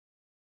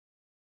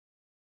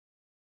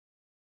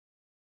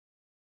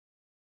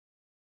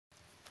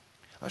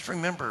Let's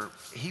remember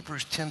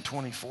Hebrews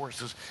 10:24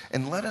 says,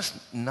 and let us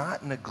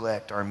not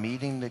neglect our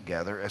meeting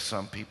together as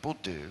some people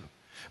do,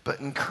 but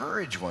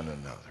encourage one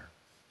another,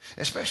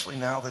 especially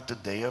now that the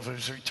day of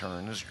his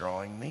return is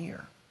drawing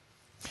near.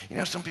 You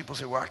know, some people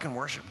say, well, I can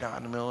worship God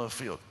in the middle of the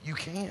field. You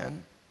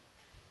can.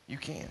 You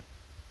can.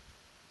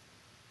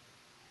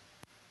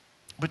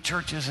 But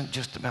church isn't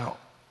just about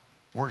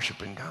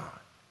worshiping God.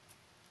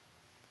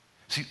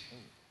 See,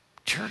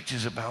 church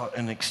is about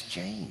an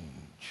exchange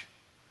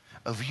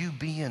of you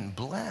being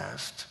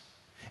blessed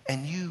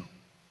and you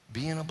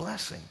being a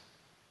blessing.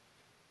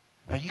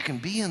 Now, you can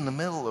be in the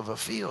middle of a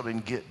field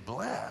and get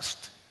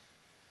blessed,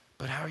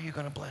 but how are you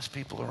going to bless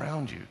people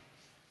around you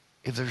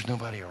if there's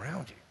nobody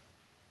around you?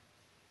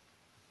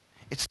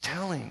 It's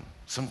telling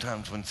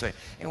sometimes when say,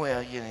 hey,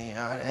 well, you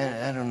know,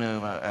 I don't know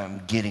if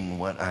I'm getting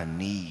what I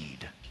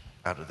need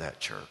out of that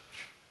church.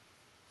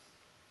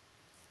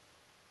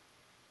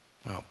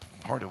 Well,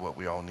 part of what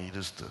we all need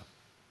is to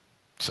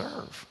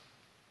serve,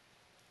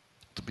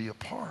 to be a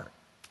part.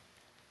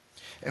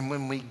 And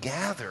when we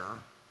gather,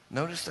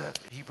 notice that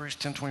Hebrews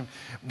 10:20,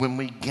 when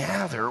we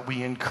gather,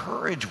 we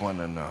encourage one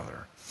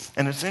another.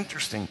 And it's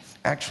interesting,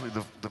 actually,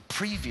 the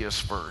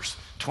previous verse,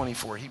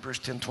 24, Hebrews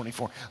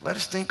 10:24, let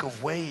us think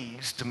of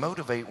ways to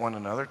motivate one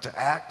another to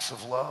acts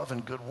of love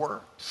and good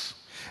works.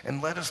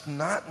 And let us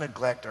not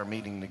neglect our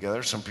meeting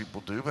together, some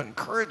people do, but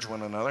encourage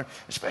one another,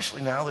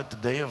 especially now that the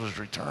day of his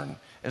return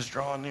is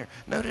drawing near.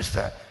 Notice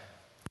that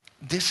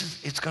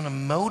it's going to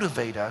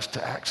motivate us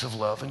to acts of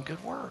love and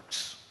good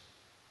works.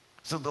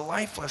 So the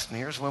life lesson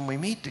here is when we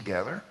meet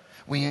together,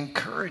 we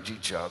encourage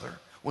each other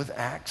with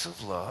acts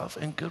of love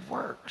and good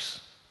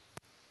works.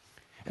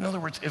 In other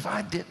words, if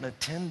I didn't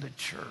attend the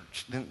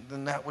church,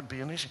 then that would be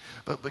an issue.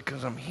 But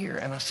because I'm here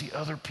and I see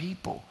other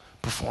people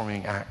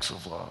performing acts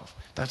of love,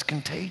 that's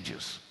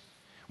contagious.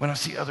 When I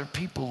see other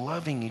people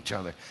loving each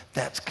other,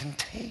 that's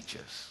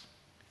contagious.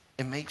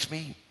 It makes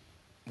me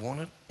want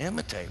to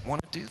imitate,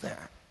 want to do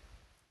that.